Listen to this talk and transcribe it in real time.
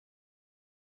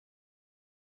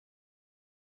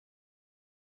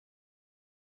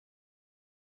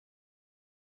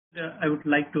I would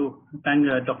like to thank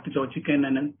Dr. Jithin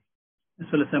as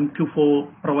well as MQ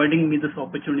for providing me this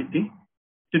opportunity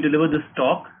to deliver this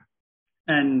talk.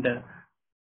 And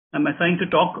I'm assigned to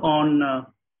talk on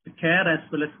the care as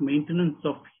well as maintenance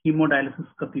of hemodialysis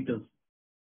catheters.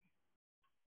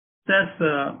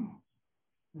 As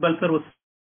Balsar was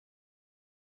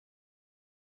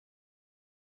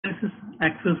dialysis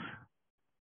access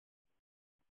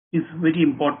is very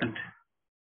important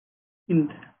in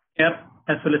care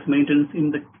as well as maintenance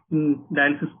in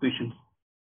dialysis patients.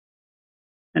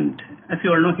 And as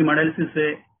you all know, hemodialysis is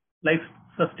a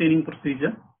life-sustaining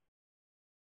procedure.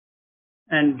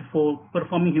 And for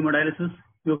performing hemodialysis,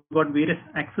 you've got various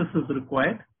accesses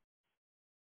required.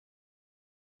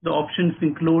 The options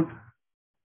include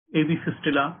AV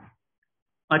fistula,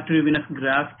 arteriovenous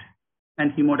graft,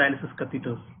 and hemodialysis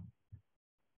catheters.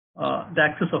 The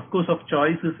access, of course, of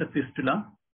choice is a fistula.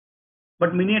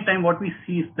 But many a time what we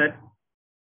see is that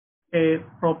a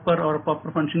proper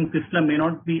functioning fistula may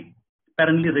not be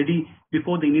apparently ready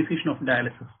before the initiation of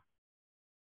dialysis.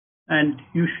 And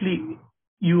usually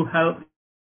you have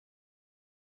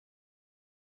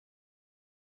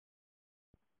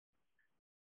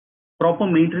proper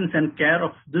maintenance and care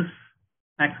of this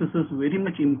access is very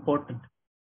much important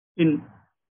in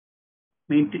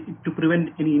to prevent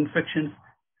any infections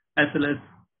as well as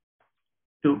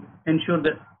to ensure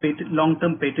the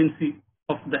long-term patency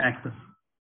of the access.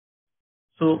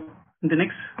 So in the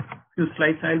next few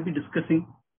slides, I'll be discussing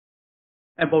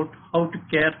about how to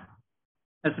care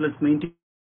as well as maintain.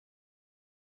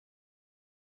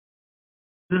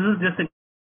 This is just a,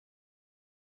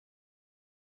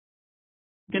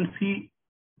 you can see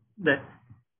that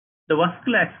the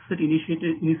vascular access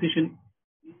initiation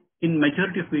in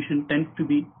majority of patients tend to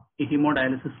be a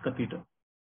hemodialysis catheter.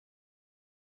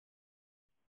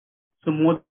 So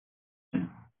more than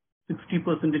 60%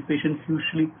 of patients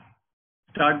usually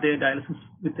start their dialysis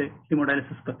with a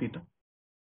hemodialysis catheter.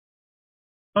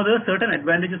 Now there are certain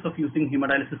advantages of using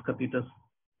hemodialysis catheters.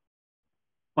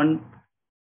 One,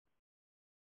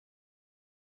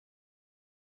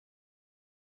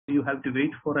 you have to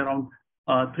wait for around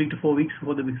 3 to 4 weeks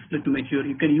for the vesicle to mature.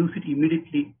 You can use it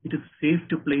immediately. It is safe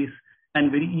to place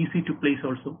and very easy to place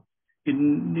also.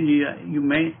 You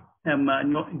may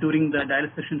during the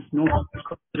dialysis sessions, no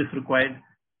is required,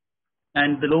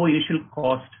 and the low initial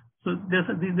cost. So there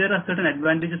are certain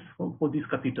advantages for these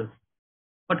catheters.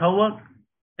 But however,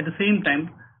 at the same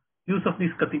time, use of these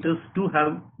catheters do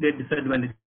have their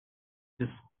disadvantages.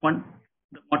 One,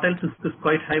 the mortality risk is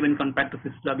quite high when compared to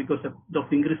fistula because of the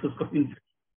increased risk of infection.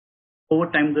 Over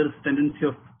time, there is tendency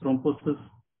of thrombosis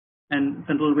and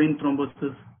central vein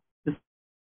thrombosis.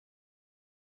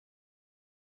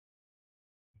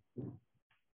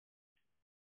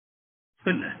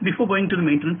 So before going to the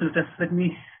maintenance, let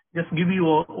me just give you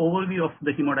an overview of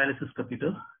the hemodialysis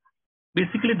catheters.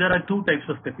 Basically, there are two types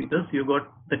of catheters. You've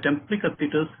got the temporary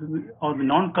catheters or the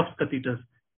non-cuff catheters.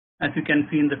 As you can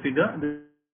see in the figure, and then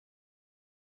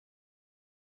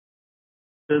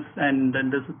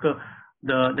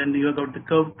then you have got the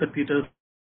curved catheters.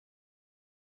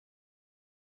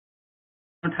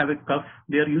 Don't have a cuff.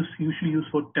 They are usually used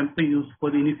for temporary use for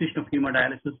the initiation of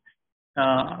hemodialysis,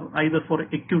 either for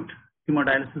acute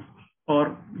hemodialysis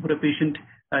or for a patient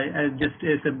just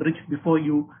as a bridge before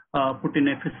you put in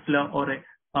a fistula or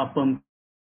a pump.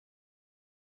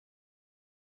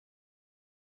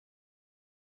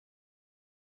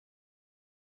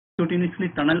 Cutaneously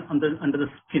tunnel under the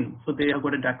skin, so they have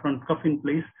got a Dacron cuff in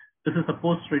place. This is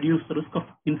supposed to reduce the risk of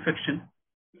infection.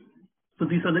 So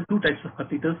these are the two types of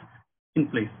catheters in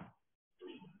place.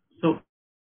 So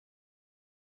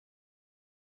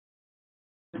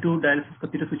two dialysis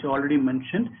catheters which I already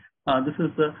mentioned. This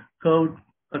is the curved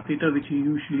catheter which you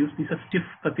usually use. These are stiff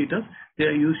catheters. They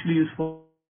are usually used for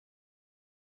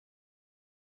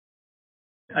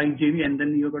IJV, and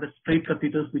then you've got a straight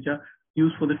catheters which are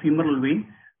used for the femoral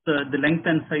vein. The length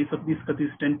and size of these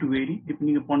catheters tend to vary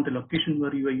depending upon the location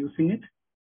where you are using it.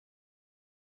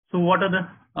 So what are the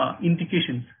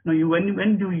indications? Now,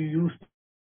 when do you use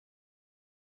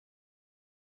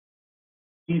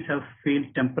these? Have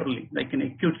failed temporarily, like in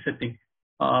acute setting,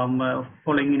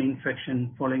 following an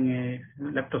infection, following a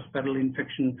leptospiral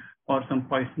infection or some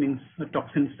poisonings,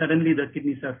 toxins. Suddenly the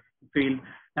kidneys have failed,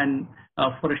 and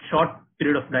for a short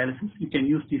period of dialysis, you can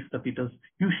use these catheters.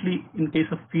 Usually, in case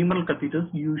of femoral catheters,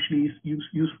 usually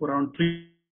use for around 3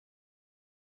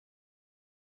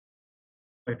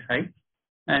 quite high,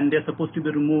 and they're supposed to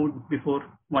be removed before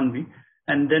 1 week.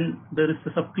 And then there is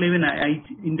the subclavian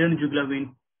internal jugular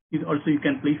vein. Also, you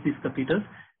can place these catheters,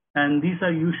 and these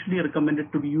are usually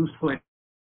recommended to be used for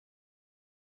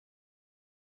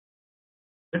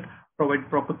provided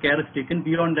proper care is taken.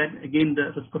 Beyond that, again,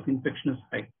 the risk of infection is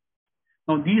high.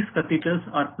 Now, these catheters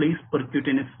are placed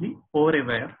percutaneously over a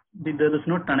wire. There is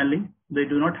no tunneling. They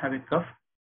do not have a cuff,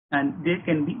 and they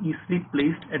can be easily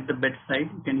placed at the bedside.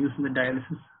 You can use in the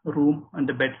dialysis room on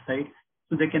the bedside.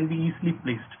 So they can be easily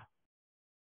placed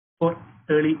for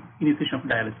early initiation of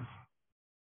dialysis.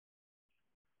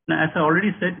 Now, as I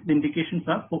already said, the indications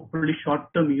are for only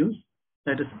short-term use,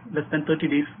 that is less than 30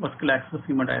 days vascular access of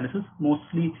hemodialysis.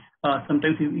 Mostly,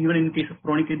 sometimes even in case of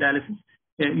chronic dialysis,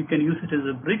 you can use it as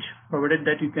a bridge, provided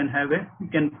that you can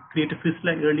create a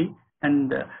fistula early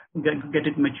and get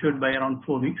it matured by around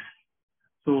 4 weeks.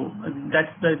 So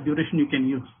that's the duration you can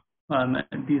use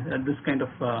this kind of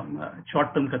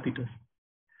short-term catheters.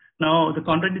 Now, the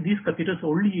contrary, these catheters are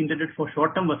only intended for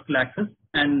short-term vascular access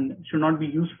and should not be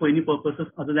used for any purposes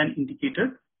other than indicated.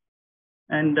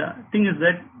 And the thing is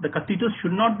that the catheters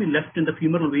should not be left in the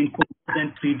femoral vein for more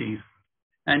than 3 days.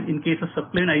 And in case of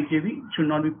subclavian IJV, it should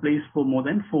not be placed for more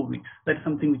than 4 weeks. That's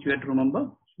something which you have to remember.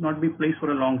 It should not be placed for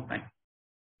a long time.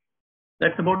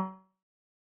 That's about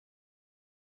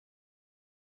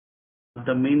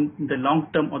the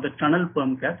long-term or the tunnel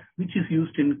perm cath, which is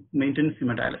used in maintenance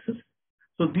hemodialysis.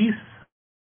 So these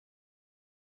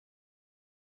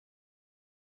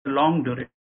long duration,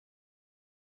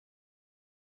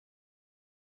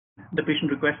 the patient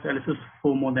requires dialysis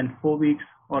for more than 4 weeks,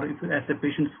 or if as a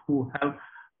patients who have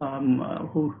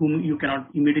whom you cannot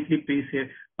immediately place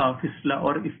a fistula,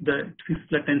 or if the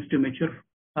fistula tends to mature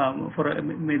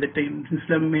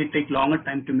fistula may take longer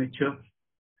time to mature,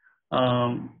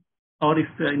 or if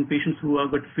in patients who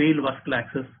have got failed vascular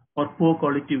access or poor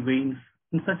quality veins.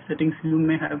 In such settings, you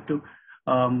may have to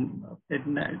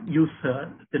use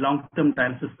the long-term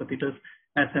dialysis catheters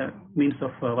as a means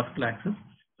of vascular access.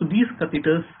 So these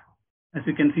catheters, as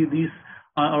you can see, these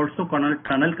are also called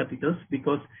tunnel catheters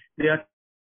because they are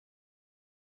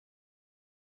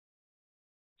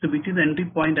so between the entry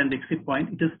point and the exit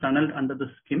point, it is tunneled under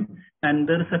the skin, and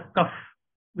there is a cuff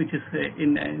which is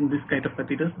in this kind of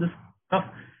catheters. This cuff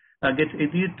gets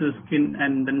adhered to the skin,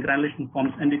 and then granulation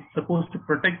forms, and it's supposed to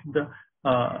protect the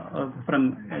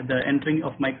from the entering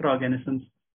of microorganisms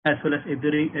as well as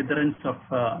adherence of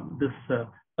this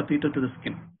catheter to the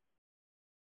skin.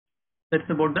 That's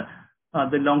about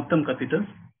the long-term catheters.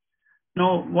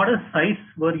 Now, what are sites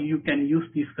where you can use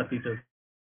these catheters?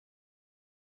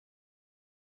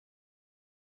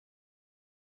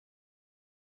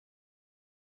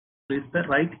 Is the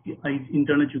right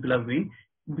internal jugular vein,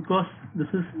 because this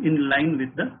is in line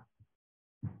with the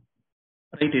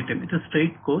right atrium. It's a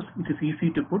straight course. It is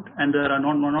easy to put, and there are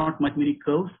not much many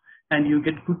curves, and you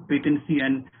get good patency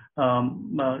and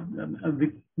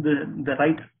with the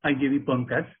right IJV perm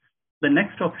caths. The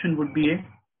next option would be a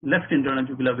left internal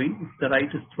jugular vein. If the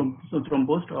right is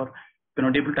thrombosed or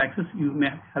you're not able to access, you may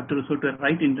have to resort to a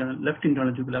left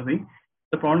internal jugular vein.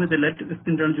 The problem with the left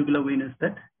internal jugular vein is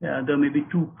that there may be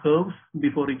two curves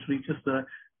before it reaches the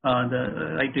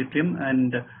right atrium,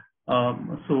 and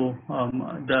so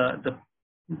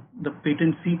the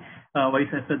patency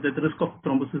wise, I said that the risk of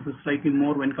thrombosis is slightly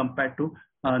more when compared to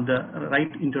the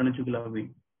right internal jugular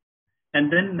vein.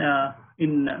 And then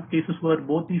in cases where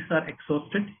both these are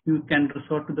exhausted, you can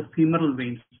resort to the femoral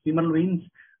veins. Femoral veins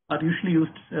are usually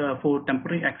used for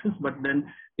temporary access, but then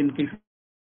in case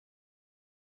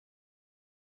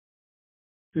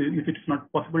if it's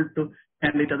not possible to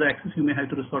handle other access, you may have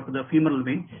to resort to the femoral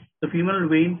vein. The femoral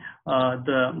vein,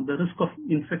 the risk of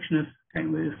infection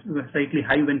is slightly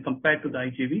high when compared to the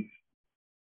IJV.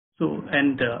 So,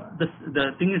 and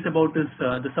the thing is about is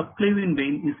the subclavian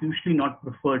vein is usually not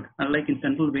preferred, unlike in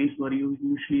central veins where you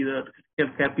usually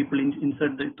care people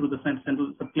insert through the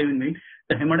central subclavian vein.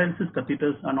 The hemodialysis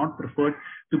catheters are not preferred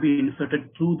to be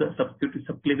inserted through the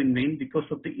subclavian vein because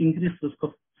of the increased risk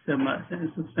of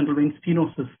central vein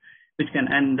stenosis, which can,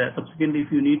 and subsequently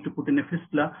if you need to put in a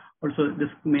fistula, also this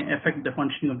may affect the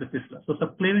functioning of the fistula. So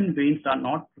subclavian veins are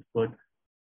not preferred.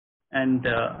 And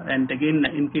again,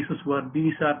 in cases where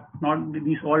these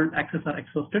all access are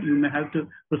exhausted, you may have to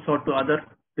resort to other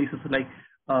places like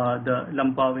the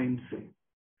lumbar veins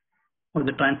or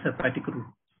the transhepatic route.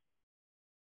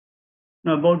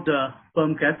 Now about the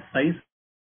perm cath size.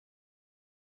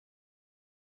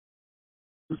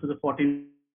 This is a 14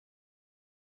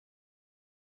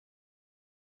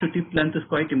 tip length is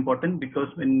quite important because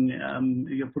when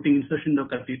you're putting insertion of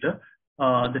catheter,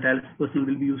 the dialysis person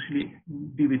will usually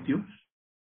be with you.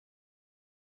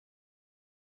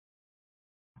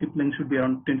 Tip length should be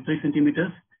around 23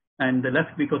 centimeters, and the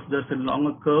left, because there's a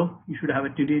longer curve, you should have a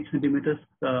 28 centimeters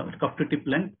cuff to tip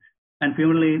length. And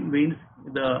femoral veins,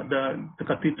 the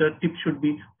catheter tip should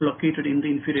be located in the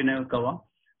inferior navel cava.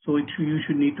 So you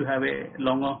should need to have a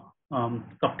longer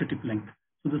cuff to tip length.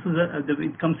 So this is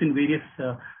it comes in various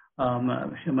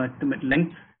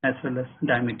lengths as well as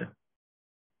diameter.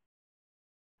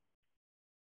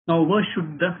 Now, where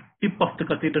should the tip of the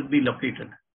catheter be located?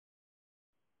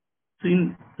 So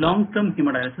in long-term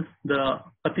hemodialysis, the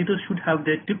catheter should have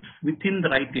their tips within the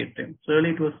right atrium. So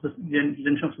earlier it was the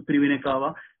junction of superior vena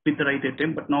cava with the right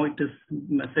atrium, but now it is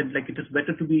said like it is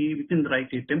better to be within the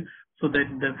right atrium so that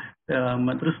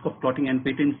the risk of clotting and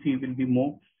patency will be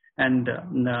more. And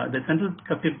the central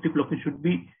catheter tip location should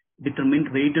be determined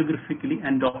radiographically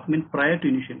and documented prior to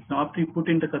initiation. Now, after you put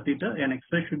in the catheter, an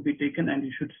X-ray should be taken, and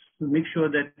you should make sure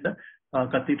that the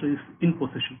catheter is in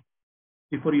position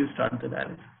before you start the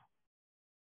dialysis.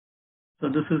 So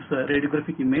this is a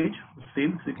radiographic image,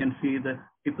 same. So you can see the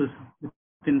tip is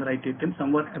within the right atrium,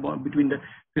 somewhere about between the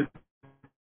fifth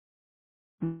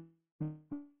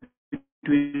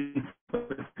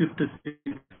to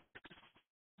sixth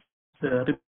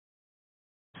rib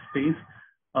space.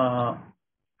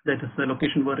 That is the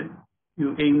location where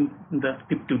you aim the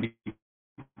tip to be.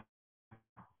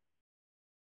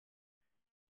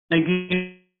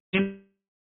 Again,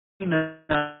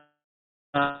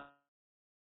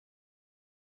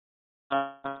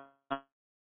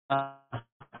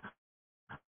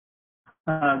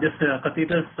 just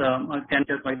catheters can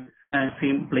be quite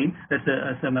same plane. That's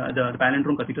the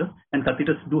palindrome catheters, and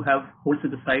catheters do have holes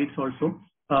at the sides also.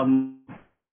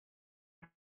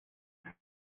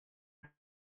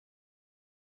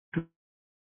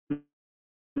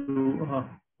 To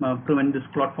prevent this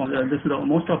clot form. This is the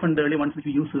most often the early ones which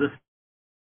we use to this,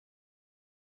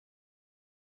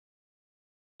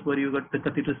 where you got the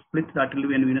catheter split the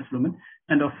arterial and venous lumen,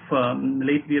 and of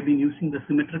late we have been using the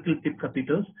symmetrical tip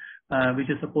catheters, which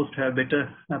is supposed to have better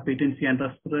patency and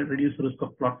reduce the risk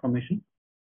of clot formation.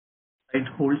 Side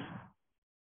holes.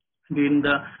 Again,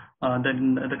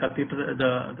 the catheter,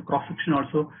 the cross section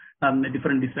also,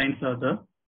 different designs are there.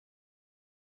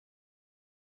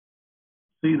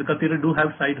 So the catheter do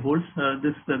have side holes.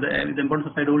 The importance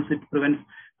of side holes, it prevents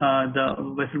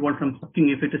the vessel wall from sucking.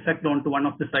 If it is sucked onto one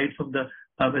of the sides of the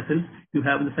vessels, you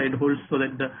have the side holes so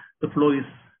that the flow is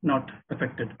not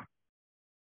affected.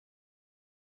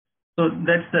 So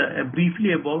that's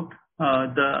briefly about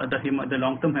the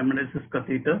long-term hemodialysis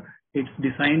catheter, its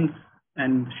designs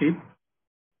and shape.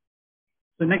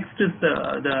 So next is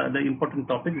the important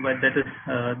topic, that is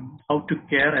how to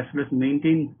care as well as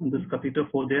maintain this catheter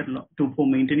for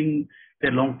maintaining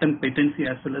their long-term patency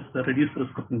as well as the reduced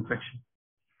risk of infection.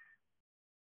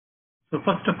 So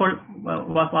first of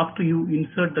all, after you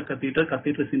insert the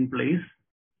catheter is in place.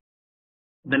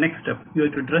 The next step, you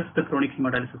have to dress the chronic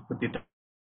hemodialysis catheter.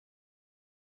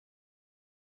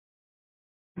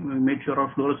 We made sure of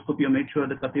fluoroscopy, you made sure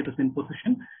the catheter is in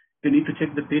position. You need to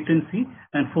check the patency,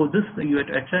 and for this you have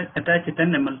to attach a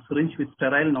 10 ml syringe with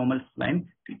sterile normal saline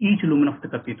to each lumen of the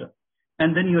catheter,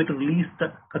 and then you have to release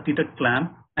the catheter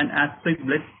clamp and aspirate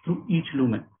blood through each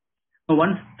lumen. Now,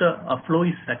 once the flow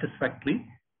is satisfactory,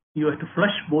 you have to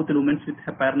flush both the lumens with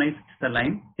heparinized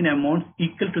saline in amounts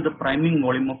equal to the priming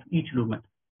volume of each lumen.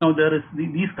 Now, there is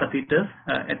these catheters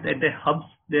at the hubs.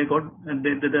 They got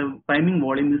the priming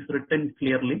volume is written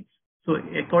clearly. So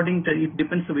according to, it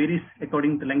depends, varies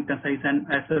according to length and size and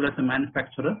as well as the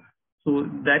manufacturer. So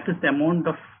that is the amount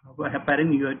of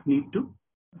heparin you need to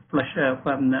flush,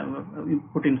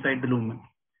 put inside the lumen.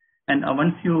 And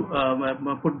once you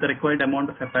put the required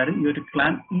amount of heparin, you have to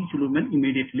clamp each lumen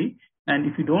immediately. And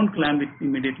if you don't clamp it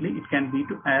immediately, it can lead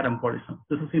to air embolism.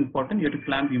 This is important. You have to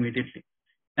clamp immediately.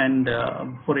 And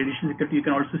for additional security, you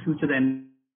can also suture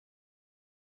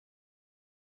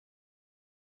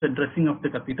the dressing of the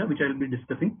catheter, which I will be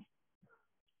discussing.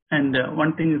 And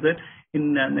one thing is that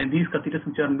in these catheters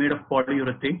which are made of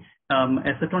polyurethane,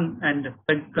 acetone and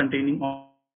PEG containing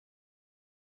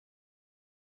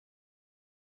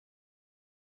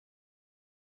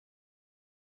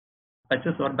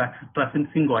patches or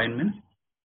backstraping ointments.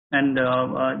 And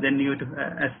then you have to,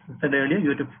 as said earlier, you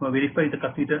have to verify the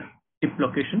catheter tip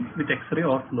location with X-ray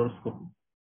or fluoroscopy.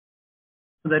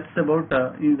 So that's about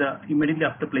immediately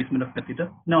after placement of catheter.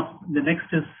 Now, the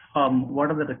next is what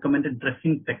are the recommended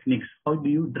dressing techniques? How do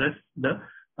you dress the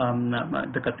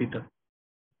catheter?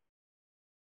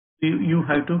 You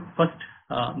have to first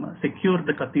secure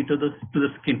the catheter to the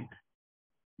skin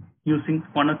using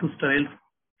 1 or 2 sterile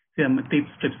tape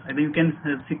strips. Either you can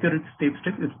secure it tape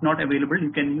strip. If not available,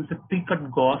 you can use a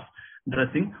pre-cut gauze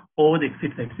dressing over the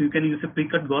exit side. So you can use a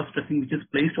pre-cut gauze dressing which is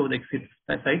placed over the exit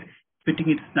side, fitting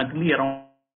it snugly around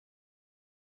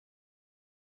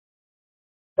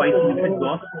 5 cm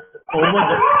gauze over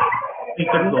the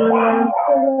pre-cut gauze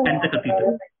and the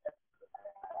catheter.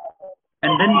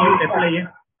 and then you apply a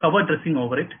cover dressing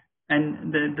over it,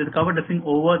 and the cover dressing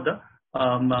over the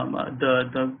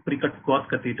pre-cut gauze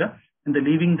catheter, and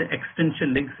leaving the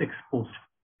extension legs exposed.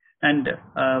 And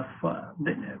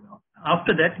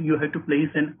after that, you have to place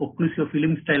an occlusive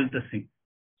film style dressing.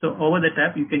 So over the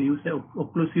tap, you can use the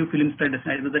occlusive film style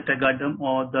dressing, either the Tegaderm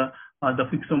or the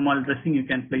Fixomal dressing you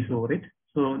can place over it.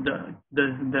 So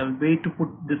the way to put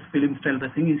this film style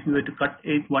dressing is you have to cut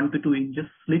a 1 to 2 inches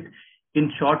slit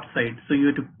in short side. So you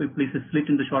have to place a slit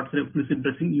in the short side occlusive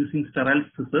dressing using sterile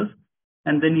scissors,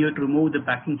 and then you have to remove the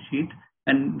backing sheet,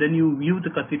 and then you view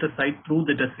the catheter side through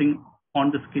the dressing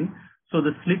on the skin. So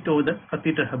the slit over the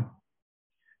catheter hub.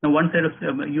 Now one side of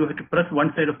you have to press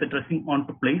one side of the dressing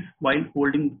onto place while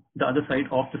holding the other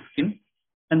side off the skin,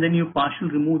 and then you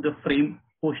partially remove the frame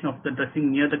portion of the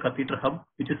dressing near the catheter hub,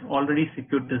 which is already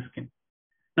secured to the skin.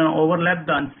 Now overlap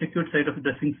the unsecured side of the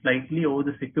dressing slightly over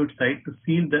the secured side to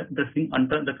seal the dressing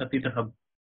under the catheter hub,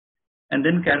 and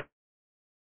then carefully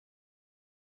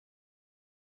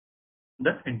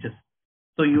the edges.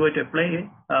 So you have to apply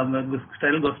a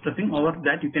sterile gauze dressing. Over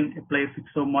that, you can apply a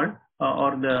Fixomal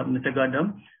or the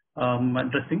Tegaderm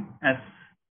dressing as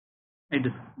I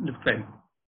described.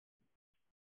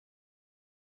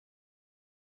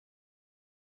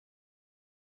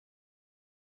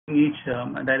 Each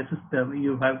dialysis,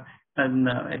 you have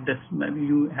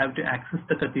you have to access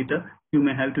the catheter. You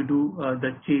may have to do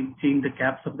change the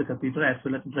caps of the catheter, as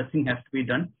well as dressing has to be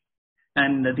done.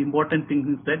 And the important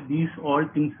thing is that these all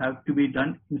things have to be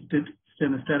done in strict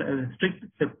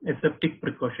aseptic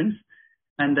precautions,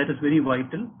 and that is very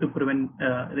vital to prevent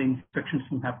the infections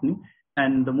from happening.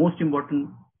 And the most important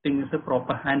thing is a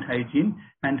proper hand hygiene.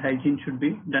 Hand hygiene should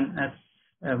be done as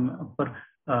per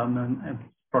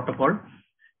protocol,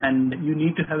 and you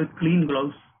need to have a clean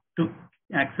gloves to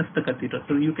access the catheter.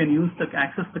 So you can use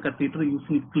access the catheter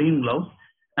using clean gloves,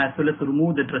 as well as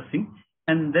remove the dressing,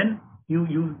 and then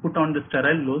you put on the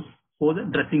sterile gloves for the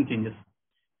dressing changes.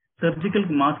 Surgical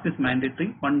mask is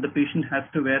mandatory. When the patient has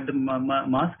to wear the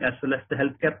mask, as well as the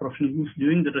healthcare professional who's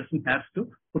doing the dressing has to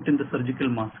put in the surgical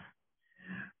mask.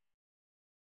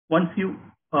 Once you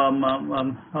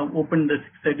open the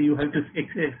side, you have to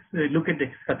look at the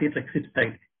catheter exit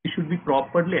side. It should be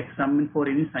properly examined for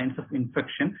any signs of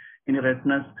infection, any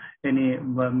redness, any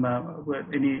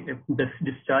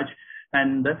discharge,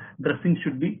 and the dressing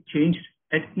should be changed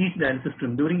at each dialysis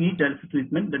treatment. During each dialysis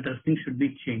treatment, the dressing should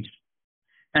be changed.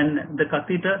 And the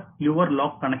catheter lever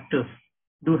lock connectors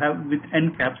do have with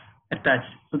end caps attached.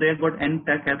 So they have got end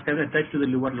caps attached to the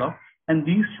lever lock, and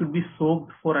these should be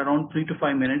soaked for around 3 to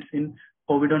 5 minutes in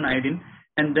povidone iodine,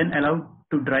 and then allowed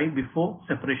to dry before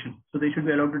separation. So they should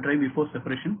be allowed to dry before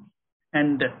separation,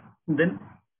 and then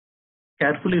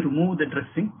carefully remove the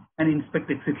dressing and inspect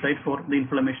the exit site for the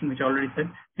inflammation, which I already said.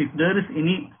 If there is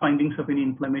any findings of any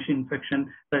inflammation, infection,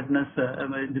 redness,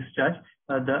 discharge,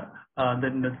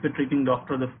 the treating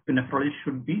doctor, the nephrologist,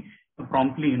 should be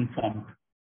promptly informed.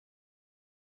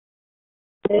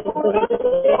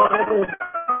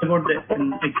 About the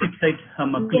exit site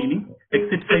cleaning.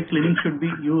 Exit site cleaning should be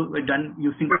done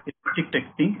using stick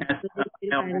texting, as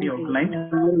I already outlined.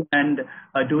 And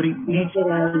during each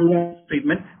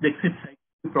treatment, the exit site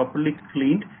should be properly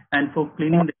cleaned. And for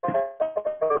cleaning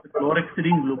the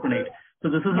chlorhexidine gluconate. So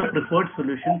this is a preferred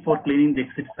solution for cleaning the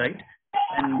exit site.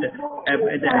 And the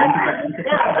antibiotics should be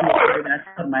applied as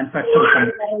per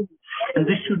manufacturer. And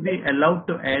this should be allowed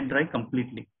to air dry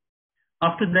completely.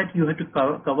 After that, you have to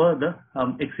cover the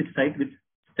exit site with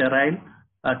sterile,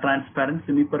 transparent,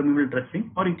 semi-permeable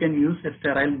dressing, or you can use a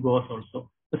sterile gauze also.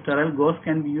 The sterile gauze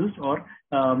can be used, or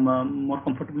more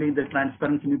comfortably, the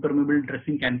transparent, semi-permeable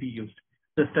dressing can be used.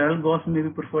 The sterile gauze may be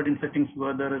preferred in settings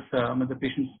where there is the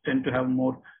patients tend to have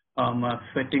more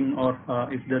sweating, or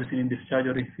if there is any discharge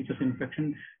or if it's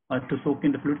infection, to soak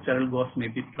in the fluid, sterile gauze may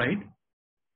be tried.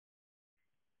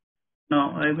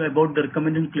 Now, about the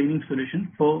recommended cleaning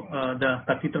solution for the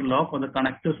catheter lock or the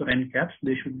connectors or end caps,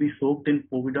 they should be soaked in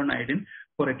povidone iodine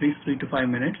for at least 3 to 5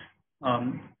 minutes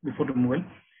before removal.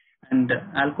 And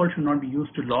alcohol should not be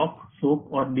used to lock, soak,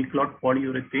 or declot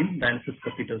polyurethane dialysis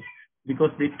catheters,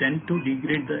 because they tend to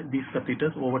degrade these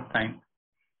catheters over time.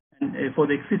 And for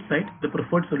the exit site, the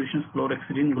preferred solution is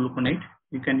chlorhexidine gluconate.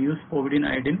 You can use povidone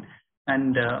iodine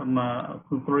and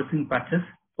fluorescein patches.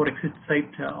 For exit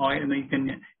site,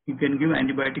 you can give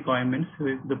antibiotic ointments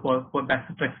with the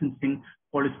bacitracin zinc,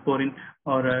 polysporin,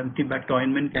 or T-Bact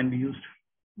ointment can be used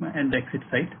and the exit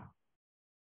site.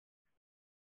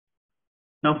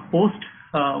 Now, once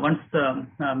the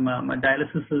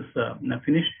dialysis is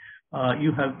finished,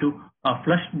 you have to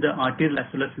flush the arterial as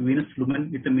well as venous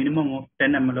lumen with a minimum of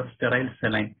 10 ml of sterile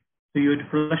saline. So you have to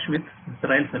flush with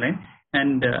sterile saline,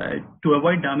 and to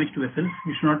avoid damage to vessels,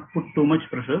 you should not put too much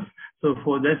pressure. So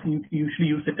for this, you usually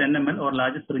use a 10 ml or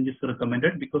larger syringes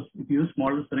recommended, because if you use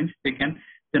smaller syringe, they can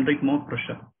generate more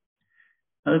pressure.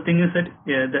 Another thing is that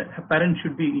the heparin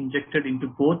should be injected into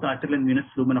both arterial and venous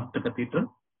lumen of the catheter,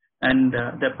 and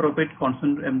the appropriate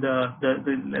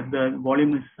the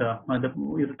volume is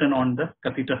written on the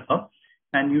catheter hub,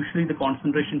 and usually the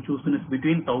concentration chosen is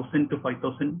between 1000 to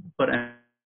 5000 per ml.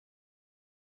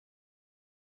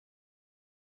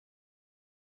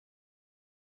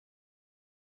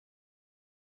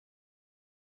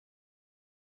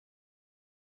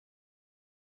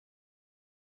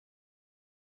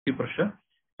 Pressure,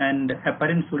 and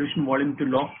heparin solution volume to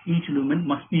lock each lumen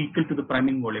must be equal to the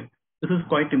priming volume. This is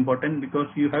quite important, because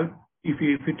you have, if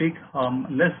you take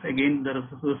less, again there is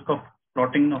a risk of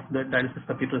clotting of the dialysis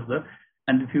catheters there,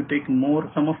 and if you take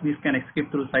more, some of these can escape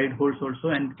through side holes also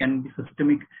and can be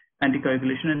systemic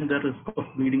anticoagulation, and the risk of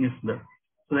bleeding is there.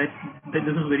 So that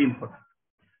this is very important.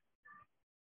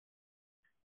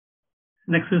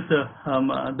 Next is the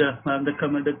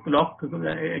lock,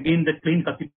 again the clean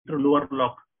catheter lower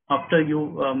lock. After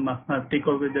you take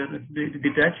over the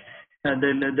detach,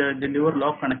 the lower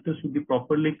lock connectors should be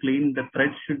properly cleaned. The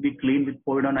threads should be cleaned with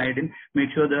povidone iodine.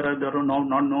 Make sure there are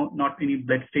not any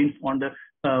blood stains on the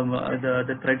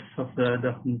threads of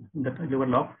the lower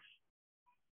lock,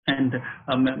 and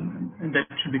that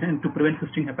should be done to prevent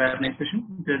cystic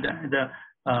heparinization. The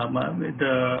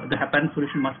heparin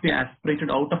solution must be aspirated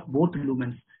out of both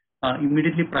lumens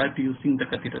immediately prior to using the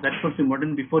catheter. That's also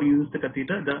important. Before you use the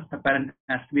catheter, the heparin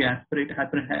has to be aspirated.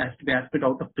 Heparin has to be aspirated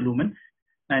out of the lumen,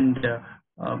 and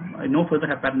no further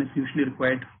heparin is usually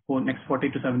required for next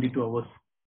 40 to 72 hours.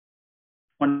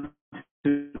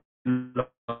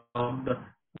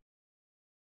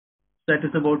 That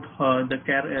is about the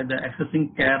care, the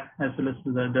accessing care, as well as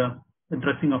the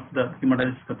dressing of the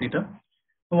hemodialysis catheter.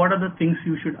 So what are the things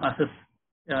you should assess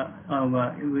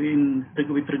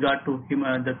with regard to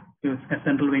the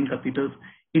central vein catheters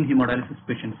in hemodialysis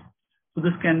patients? So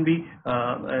this can be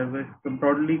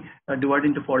broadly divided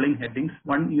into following headings.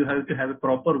 One, you have to have a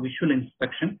proper visual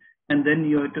inspection, and then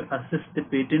you have to assess the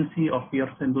patency of your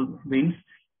central veins.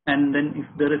 And then if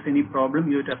there is any problem,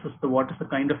 you have to assess what is the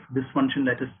kind of dysfunction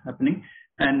that is happening,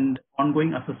 and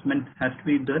ongoing assessment has to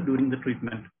be there during the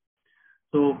treatment.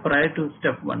 So prior to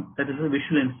step one, that is a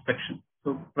visual inspection.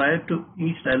 So prior to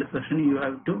each dialysis session, you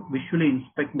have to visually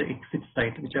inspect the exit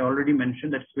site, which I already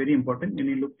mentioned. That's very important. When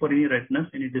you look for any redness,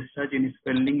 any discharge, any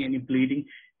swelling, any bleeding,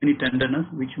 any tenderness,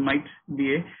 which might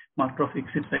be a marker of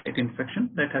exit site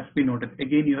infection, that has to be noted.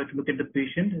 Again, you have to look at the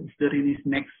patient. Is there any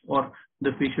necks or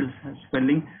the facial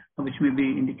swelling, which may be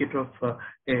indicator of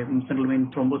central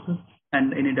vein thrombosis,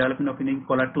 and any development of any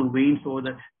collateral veins over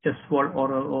the chest wall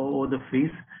or over the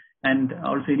face. And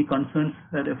also any concerns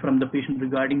from the patient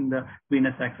regarding the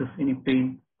venous access, any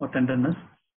pain or tenderness.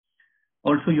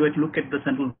 Also, you have to look at the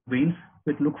central veins.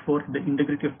 You have to look for the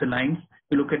integrity of the lines.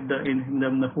 You look at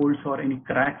the holes or any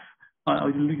cracks.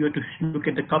 You have to look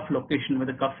at the cuff location where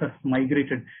the cuff has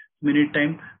migrated. Many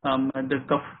times the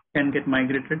cuff can get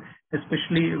migrated,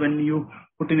 especially when you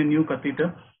put in a new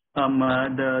catheter.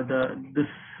 The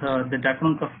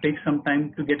diaphragm cuff takes some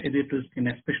time to get adhered to skin,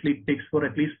 especially it takes for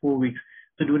at least 4 weeks.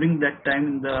 So during that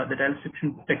time, the dialysis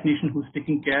technician who's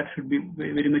taking care should be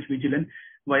very much vigilant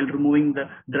while removing the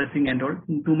dressing and all.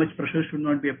 Too much pressure should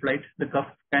not be applied. The cuff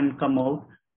can come out,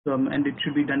 and it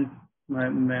should be done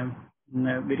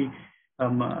very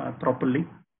properly.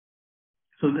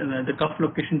 So the cuff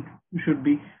location should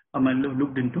be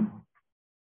looked into.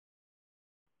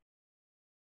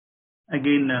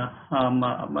 Again,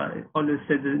 always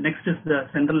say the next is the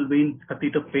central vein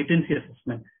catheter patency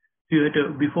assessment. So you have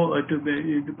to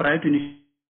prior to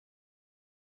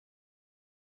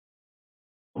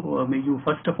you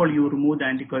first of all you remove the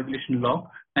anticoagulation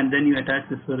lock, and then you attach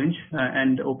the syringe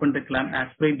and open the clamp,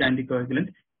 aspirate the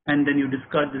anticoagulant, and then you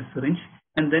discard the syringe,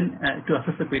 and then to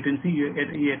assess the patency you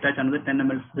attach another 10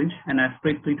 ml syringe and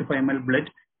aspirate 3 to 5 ml blood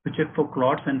to check for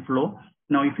clots and flow.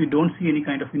 Now, if you don't see any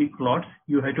kind of any clots,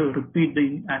 you have to repeat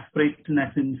the aspiration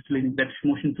as in that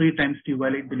motion 3 times to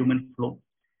evaluate the lumen flow.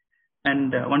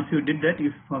 And once you did that,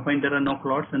 you find there are no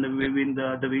clots and the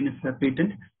vein is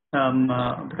patent,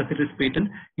 the catheter is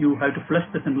patent, you have to flush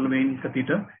the central vein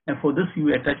catheter. And for this,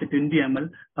 you attach a 20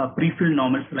 ml pre-filled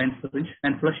normal saline syringe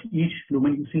and flush each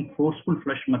lumen using forceful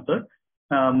flush method.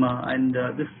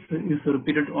 This is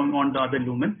repeated on the other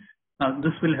lumen.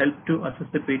 This will help to assess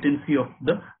the patency of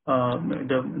the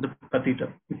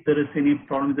catheter. If there is any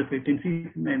problem with the patency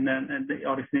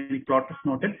or if any clot is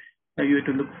noted, you have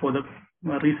to look for the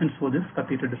reasons for this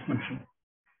catheter dysfunction.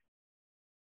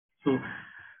 So,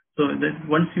 so that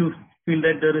once you feel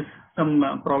that there is some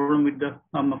problem with the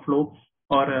flow,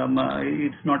 or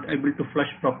it's not able to flush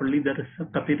properly, there is a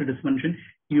catheter dysfunction,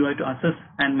 you have to assess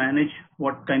and manage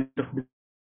what kind of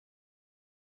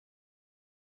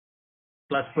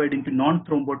classified into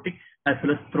non-thrombotic as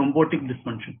well as thrombotic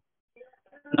dysfunction.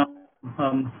 Now,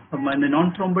 the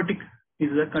non-thrombotic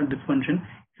is a kind of dysfunction.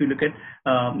 If you look at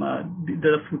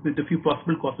the few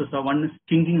possible causes, one is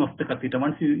kinking of the catheter.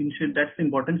 Once you initiate, that's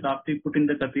important. So after you put in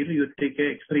the catheter, you take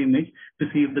an X-ray image to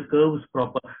see if the curve is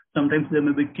proper. Sometimes there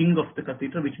may be kink of the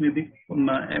catheter, which may be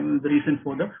the reason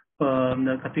for the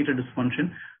catheter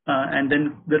dysfunction. And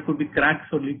then there could be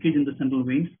cracks or leakage in the central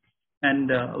veins. And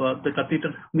the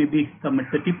catheter may be,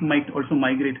 the tip might also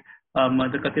migrate.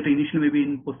 The catheter initially may be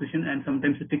in position, and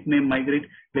sometimes the tip may migrate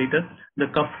later. The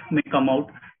cuff may come out,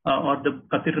 or the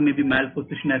catheter may be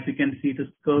malpositioned. As you can see, it is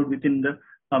curved within the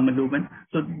lumen.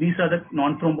 So these are the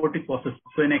non-thrombotic causes.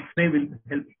 So an X-ray will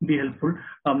be helpful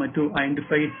to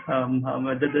identify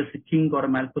whether there's a kink or a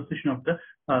malposition of the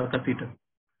catheter.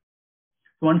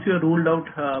 Once you are ruled out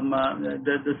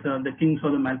the kinks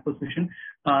or the malposition,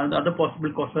 the other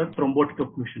possible causes are thrombotic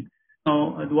occlusion.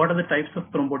 Now, what are the types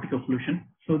of thrombotic occlusion?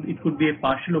 So it could be a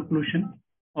partial occlusion,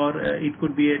 or it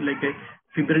could be like a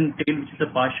fibrin tail, which is a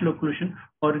partial occlusion,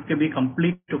 or it can be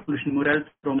complete occlusion, mural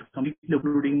thrombus, completely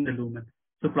occluding the lumen.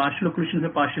 So partial occlusion is a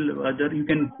partial, you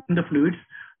can put in the fluids,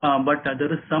 but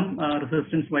there is some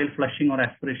resistance while flushing or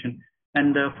aspiration,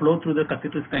 and the flow through the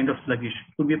catheter is kind of sluggish.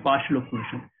 It could be a partial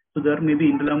occlusion. So there may be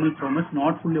intraluminal thrombus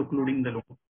not fully occluding the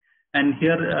lumen. And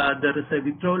here there is a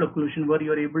withdrawal occlusion where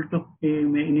you are able to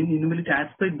inability to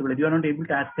aspirate the blood. You are not able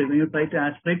to aspirate. When you try to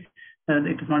aspirate,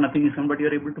 it is not nothing is done, but you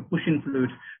are able to push in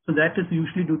fluids. So that is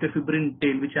usually due to a fibrin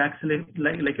tail, which acts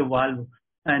like a valve.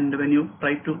 And when you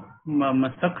try to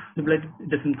suck the blood, it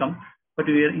doesn't come, but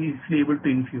you are easily able to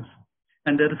infuse.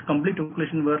 And there is complete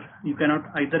occlusion where you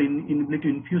cannot either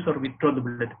inability to infuse or withdraw the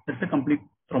blood. That's a complete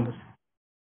thrombus.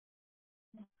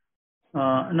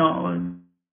 Now,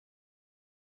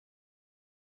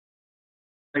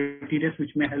 criteria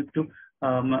which may help to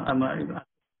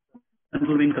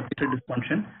central vein catheter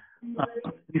dysfunction.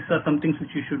 These are some things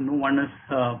which you should know. One is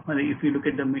if you look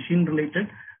at the machine related,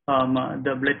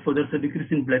 the blood flow, there's a decrease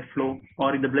in blood flow,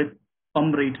 or in the blood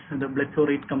pump rates, the blood flow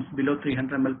rate comes below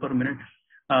 300 ml per minute,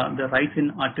 the rise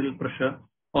in arterial pressure,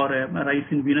 or a rise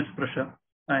in venous pressure,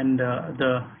 and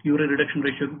the urea reduction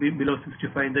ratio below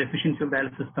 65, the efficiency of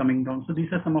dialysis coming down. So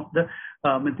these are some of the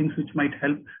things which might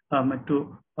help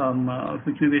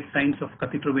which may be signs of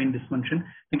catheter vein dysfunction.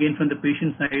 Again, from the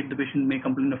patient side, the patient may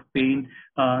complain of pain,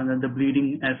 the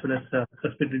bleeding, as well as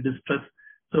respiratory distress.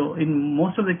 So in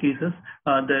most of the cases,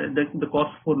 the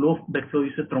cause for low blood flow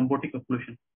is a thrombotic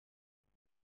occlusion.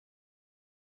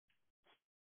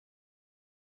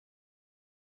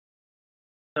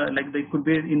 Like there could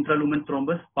be an intralumen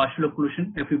thrombus, partial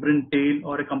occlusion, a fibrin tail,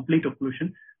 or a complete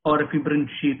occlusion, or a fibrin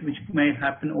sheath, which may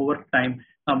happen over time,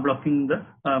 blocking the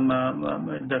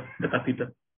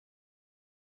catheter.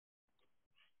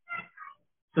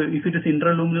 So if it is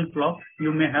intraluminal clot,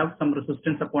 you may have some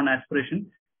resistance upon aspiration,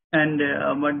 and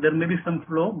but there may be some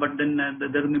flow, but then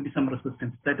there may be some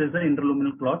resistance. That is the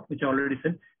intraluminal clot, which I already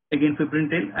said. Again, fibrin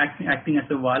tail acting as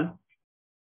a valve.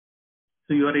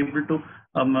 So you are able to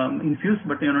infuse,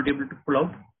 but you are not able to pull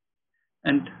out.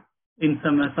 And in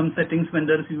some settings, when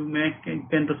there is, you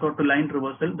can resort to line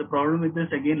reversal. The problem with this,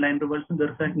 again, line reversal,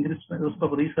 there is an increased risk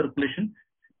of recirculation,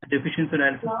 deficiency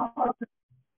dialysis.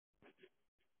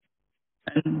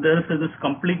 And there is this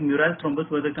complete mural thrombus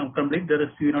where the complete, there is,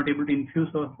 you are not able to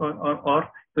infuse or you are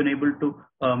able to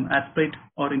aspirate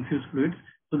or infuse fluids.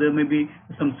 So there may be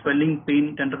some swelling,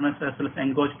 pain, tenderness, as well as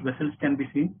engorged vessels can be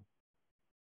seen.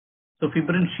 So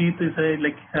fibrin sheath is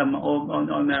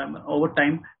over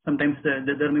time. Sometimes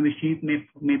there may be sheath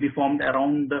may be formed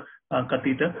around the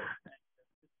catheter.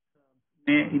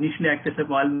 May initially act as a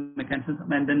valve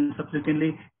mechanism, and then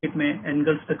subsequently it may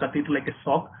engulf the catheter like a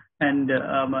sock, and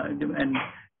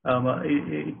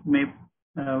it may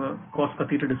cause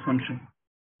catheter dysfunction.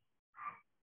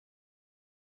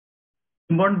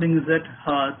 Important thing is that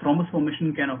thrombus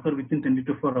formation can occur within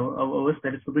 24 hours.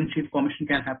 That is, fibrin sheath formation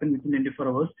can happen within 24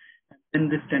 hours, and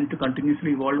this tend to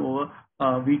continuously evolve over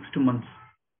weeks to months.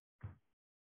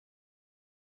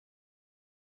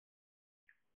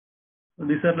 So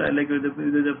these are like the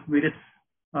various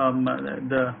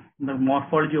the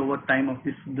morphology over time of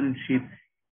this fibrin sheath,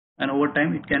 and over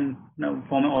time it can now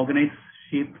form an organized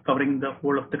sheath covering the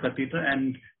whole of the catheter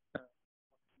and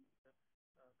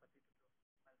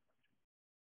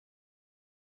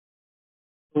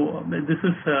So this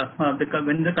is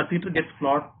when the catheter gets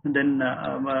clogged, then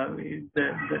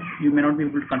you may not be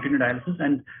able to continue dialysis,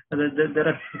 and there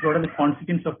are what are the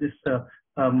consequences of this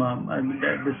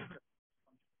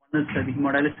this one is the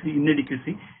hemodialysis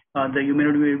inadequacy. You may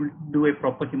not be able to do a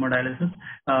proper hemodialysis.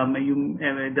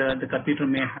 The catheter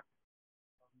may have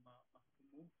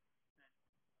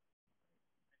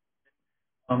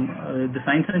the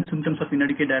signs and symptoms of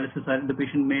inadequate dialysis are the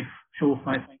patient may show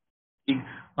fatigue,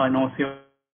 nausea.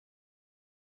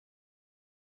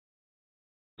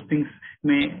 Things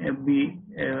may be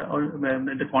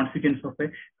the consequence of a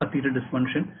catheter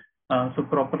dysfunction. So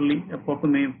proper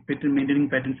maintaining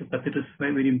patterns of catheter is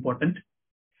very important.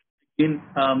 In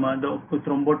the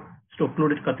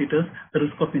thromboid-loaded catheters, the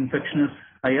risk of infection is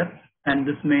higher, and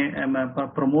this may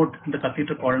promote the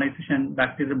catheter colonization and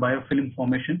bacterial biofilm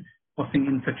formation, causing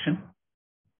infection.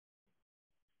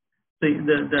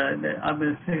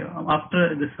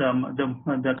 After this,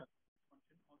 the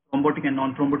thrombotic and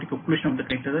non-thrombotic occlusion of the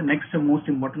catheter, the next most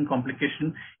important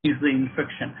complication is the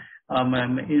infection.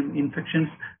 Infections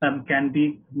can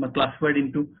be classified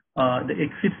into the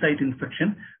exit site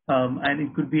infection, and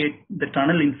it could be the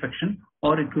tunnel infection,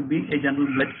 or it could be a general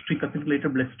bloodstream,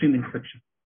 catheter-related bloodstream infection.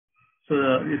 So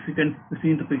if you can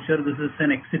see in the picture, this is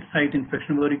an exit site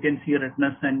infection where you can see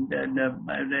redness and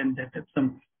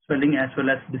some swelling as well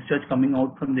as discharge coming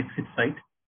out from the exit site.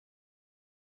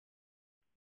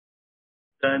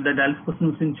 The dialysis person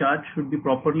who's in charge should be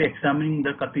properly examining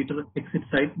the catheter exit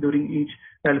site during each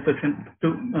dialysis session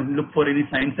to look for any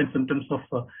signs and symptoms of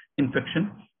infection.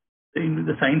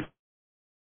 The signs: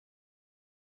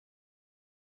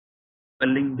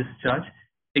 swelling, discharge.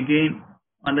 Again,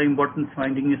 another important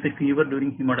finding is a fever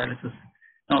during hemodialysis.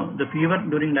 Now, the fever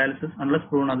during dialysis, unless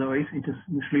proven otherwise, it is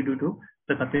usually due to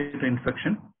the catheter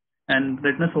infection and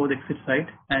redness over the exit site,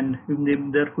 and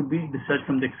there could be discharge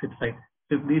from the exit site.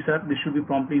 So if this should be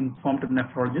promptly informed to the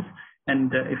nephrologist,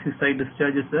 and if the site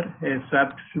discharge is there, a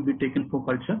swab should be taken for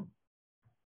culture,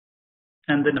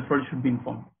 and the nephrologist should be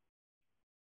informed.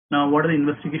 Now, what are the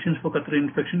investigations for catheter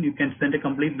infection? You can send a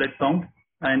complete blood count,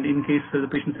 and in case the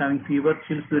patient is having fever,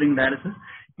 chills during dialysis,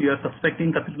 you are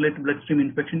suspecting catheter-related bloodstream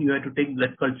infection, you have to take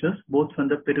blood cultures, both from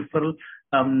the peripheral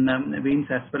veins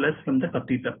as well as from the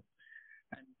catheter.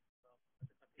 And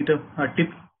catheter tip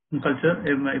culture,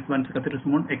 if once the catheter is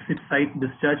removed, exit site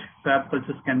discharge swab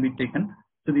cultures can be taken.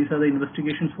 So these are the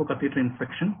investigations for catheter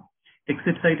infection.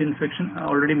 Exit site infection, I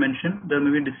already mentioned, there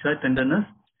may be discharge tenderness,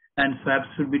 and swabs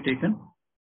should be taken.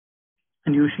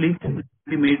 And usually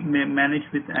we may manage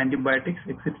with antibiotics,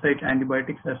 exit site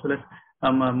antibiotics, as well as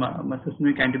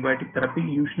systemic antibiotic therapy.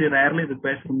 Usually rarely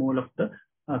requires removal of the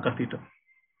catheter.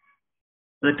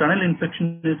 The tunnel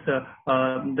infection is the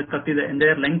catheter, the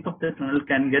entire length of the tunnel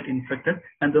can get infected,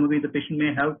 and there may be the patient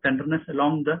may have tenderness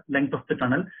along the length of the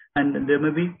tunnel, and there may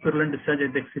be purulent discharge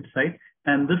at the exit site,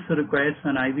 and this requires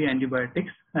an IV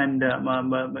antibiotics, and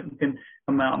you can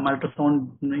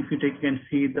ultrasound, if you take, you can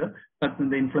see the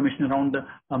inflammation around the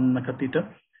catheter.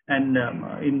 And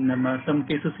in some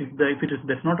cases, if it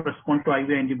does not respond to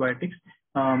IV antibiotics,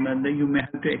 then you may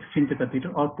have to exchange the catheter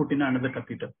or put in another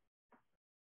catheter.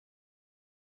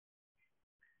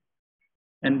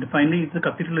 And finally, it's a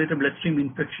catheter-related bloodstream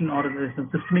infection or some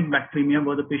systemic bacteremia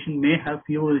where the patient may have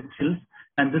fever with chills,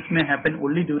 and this may happen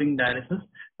only during dialysis.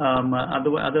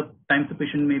 Other times the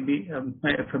patient may be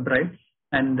febrile,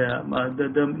 and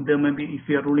there may be, if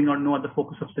you are ruling out no other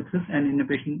focus of success, and in a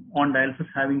patient on dialysis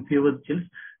having fever with chills,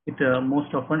 it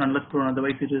most often, unless proven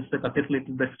otherwise, it is a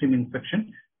catheter-related bloodstream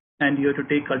infection, and you have to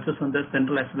take cultures from the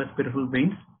central as well as peripheral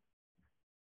veins.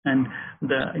 And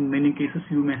in many cases,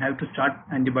 you may have to start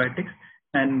antibiotics.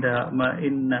 And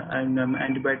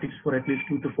antibiotics for at least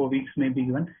 2 to 4 weeks may be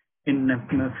given. In a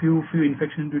few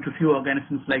infections due to few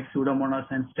organisms like Pseudomonas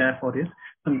and Staph aureus,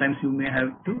 sometimes you may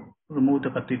have to remove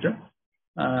the catheter.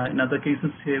 In other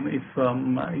cases, if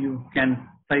you can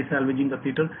try salvaging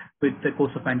catheter with the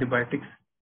course of antibiotics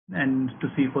and to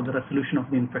see for the resolution of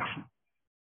the infection.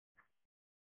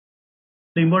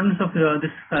 The importance of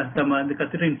the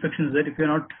catheter infection is that if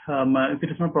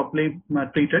it is not properly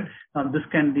treated, this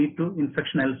can lead to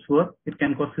infection elsewhere. It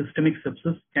can cause systemic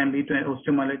sepsis, can lead to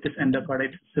osteomyelitis,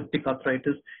 endocarditis, septic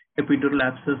arthritis, epidural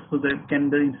abscess. So the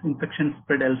infection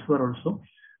spread elsewhere also.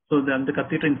 So the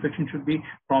catheter infection should be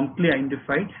promptly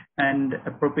identified, and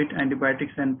appropriate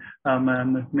antibiotics and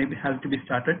maybe have to be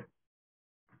started.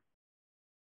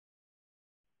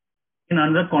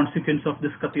 Another consequence of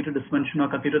this catheter dysfunction or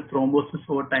catheter thrombosis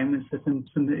over time is a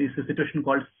situation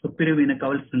called superior vena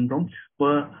cava syndrome,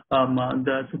 where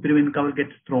the superior vena cava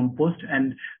gets thrombosed,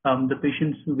 and the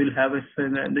patients will have this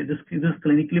is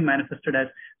clinically manifested as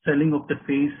swelling of the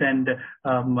face and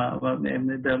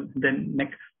the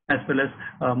neck, as well as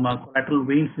collateral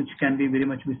veins, which can be very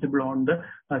much visible on the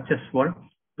chest wall.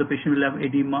 The patient will have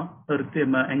edema,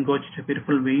 engorged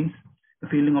peripheral veins, a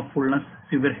feeling of fullness,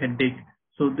 severe headache.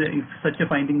 So if such a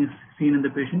finding is seen in the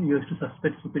patient, you have to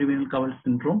suspect superior vena cava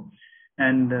syndrome,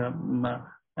 and the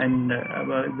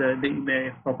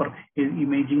proper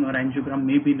imaging or angiogram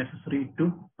may be necessary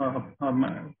to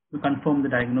confirm the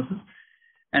diagnosis,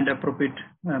 and appropriate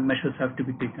measures have to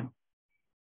be taken.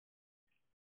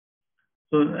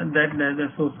 So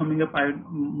so summing up, I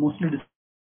mostly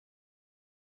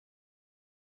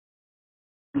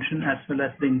as well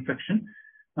as the infection.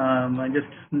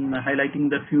 Just highlighting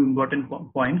the few important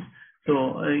points.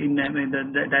 So in the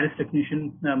dialysis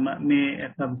technician may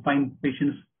find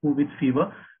patients who with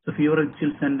fever. So fever,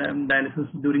 chills, and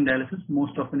dialysis during dialysis,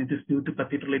 most often it is due to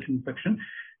catheter-related infection,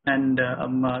 and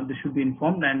this should be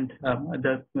informed. And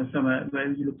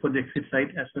you look for the exit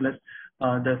site, as well as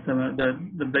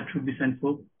the blood should be sent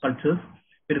for cultures,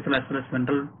 peripheral as well as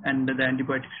ventral, and the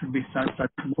antibiotics should be started.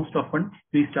 Most often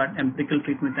we start empirical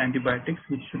treatment with antibiotics,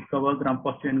 which should cover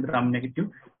gram-positive and gram-negative.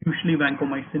 Usually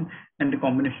vancomycin and a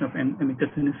combination of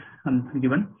amikacin is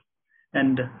given.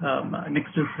 And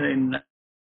next is in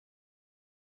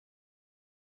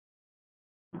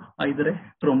either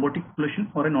a thrombotic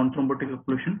occlusion or a non-thrombotic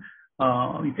occlusion.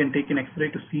 You can take an X-ray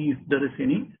to see if there is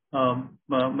any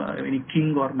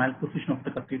king or malposition of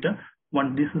the catheter.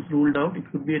 Once this is ruled out, it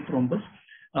could be a thrombus.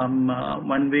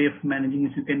 One way of managing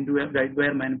is you can do a guide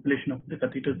wire manipulation of the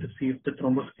catheter to see if the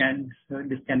thrombus can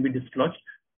be dislodged.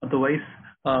 Otherwise,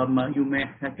 you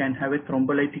can have a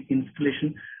thrombolytic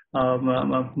installation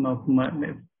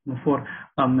for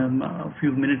a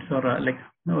few minutes or like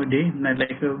a day,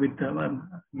 with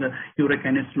the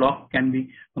urekinase lock can be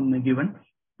given,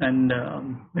 and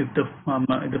if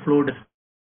the flow does.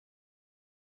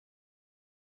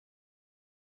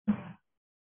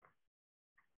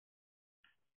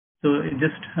 So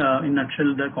just in a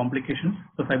nutshell, the complications.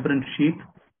 So fibrin sheath,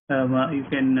 you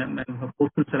can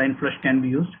postal saline flush can be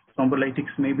used.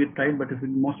 Thrombolytics may be tried, but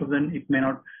most of them it may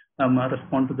not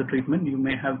respond to the treatment. You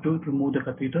may have to remove the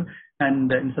catheter,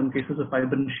 and in some cases, a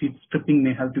fibrin sheath stripping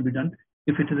may have to be done.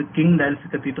 If it is a king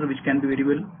dialysis catheter, which can be very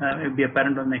well be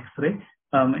apparent on X-ray,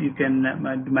 you can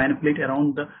manipulate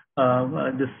around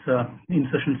this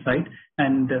insertion site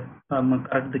and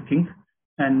cut the kink,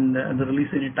 and release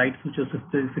any tight sutures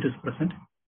if it is present.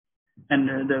 And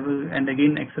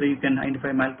again, X-ray you can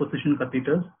identify malposition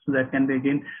catheters, so that can be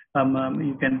again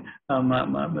you can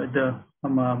under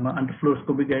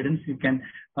fluoroscopy guidance you can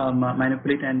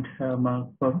manipulate and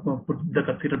put the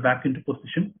catheter back into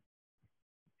position.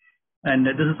 And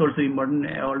this is also important.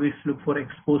 I always look for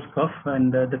exposed cuff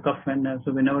and the cuff, and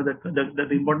so whenever the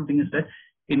important thing is that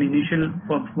in initial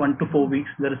 1 to 4 weeks,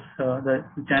 there is the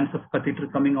chance of catheter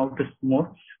coming out is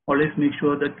more. Always make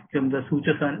sure that the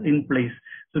sutures are in place.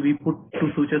 So we put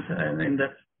 2 sutures in the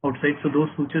outside. So those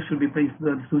sutures should be placed.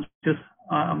 The sutures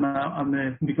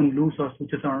become loose or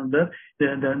sutures are there.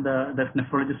 The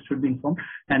nephrologist should be informed,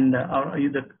 and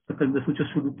the sutures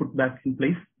should be put back in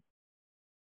place.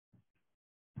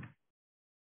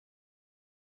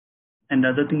 And the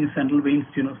other thing is central vein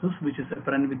stenosis, which is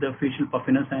apparent with the facial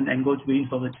puffiness and engorged veins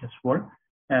of the chest wall.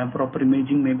 Proper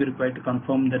imaging may be required to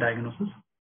confirm the diagnosis.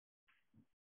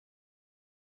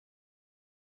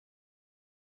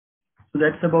 So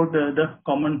that's about the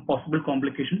common possible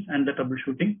complications and the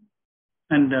troubleshooting.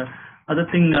 And other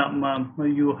thing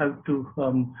you have to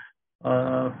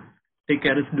take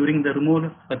care is during the removal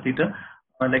of catheter.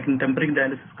 Like in temporary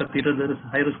dialysis catheter, there is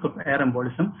high risk of air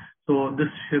embolism. So this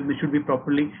should be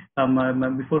properly,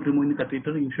 before removing the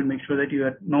catheter, you should make sure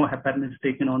that no heparin is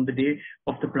taken on the day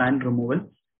of the planned removal.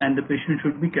 And the patient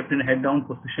should be kept in a head down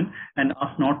position and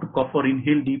asked not to cough or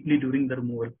inhale deeply during the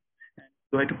removal.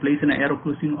 You have to place an air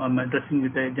occlusive dressing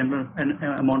with a general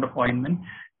amount of ointment.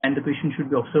 And the patient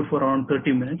should be observed for around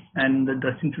 30 minutes, and the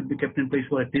dressing should be kept in place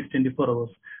for at least 24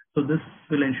 hours. So this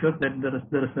will ensure that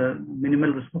there is a minimal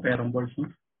risk of air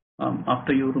embolism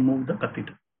after you remove the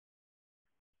catheter.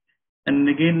 And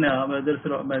again,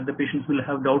 the patients will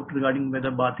have doubt regarding whether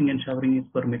bathing and showering is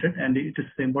permitted, and it is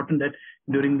important that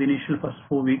during the initial first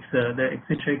 4 weeks, the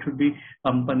exit site should be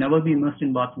never be immersed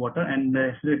in bath water, and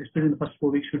especially in the first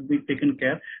 4 weeks should be taken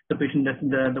care. The patient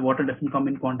the water doesn't come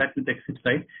in contact with the exit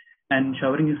site. and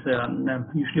showering is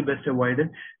usually best avoided.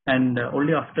 And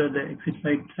only after the exit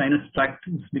site sinus tract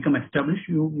has become established,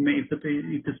 you may, if it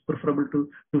is preferable to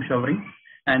do showering.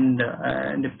 And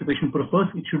if the patient prefers,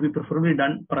 it should be preferably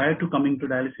done prior to coming to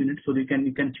dialysis unit, so you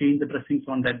can change the dressings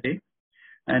on that day.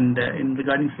 And in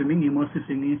regarding swimming, immersive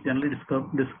swimming is generally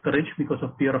discouraged because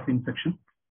of fear of infection.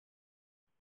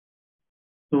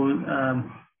 So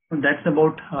that's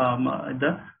about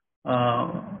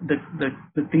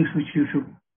the things which you should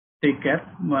take care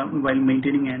while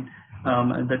maintaining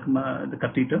the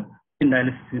catheter in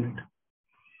dialysis unit.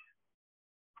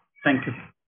 Thank you.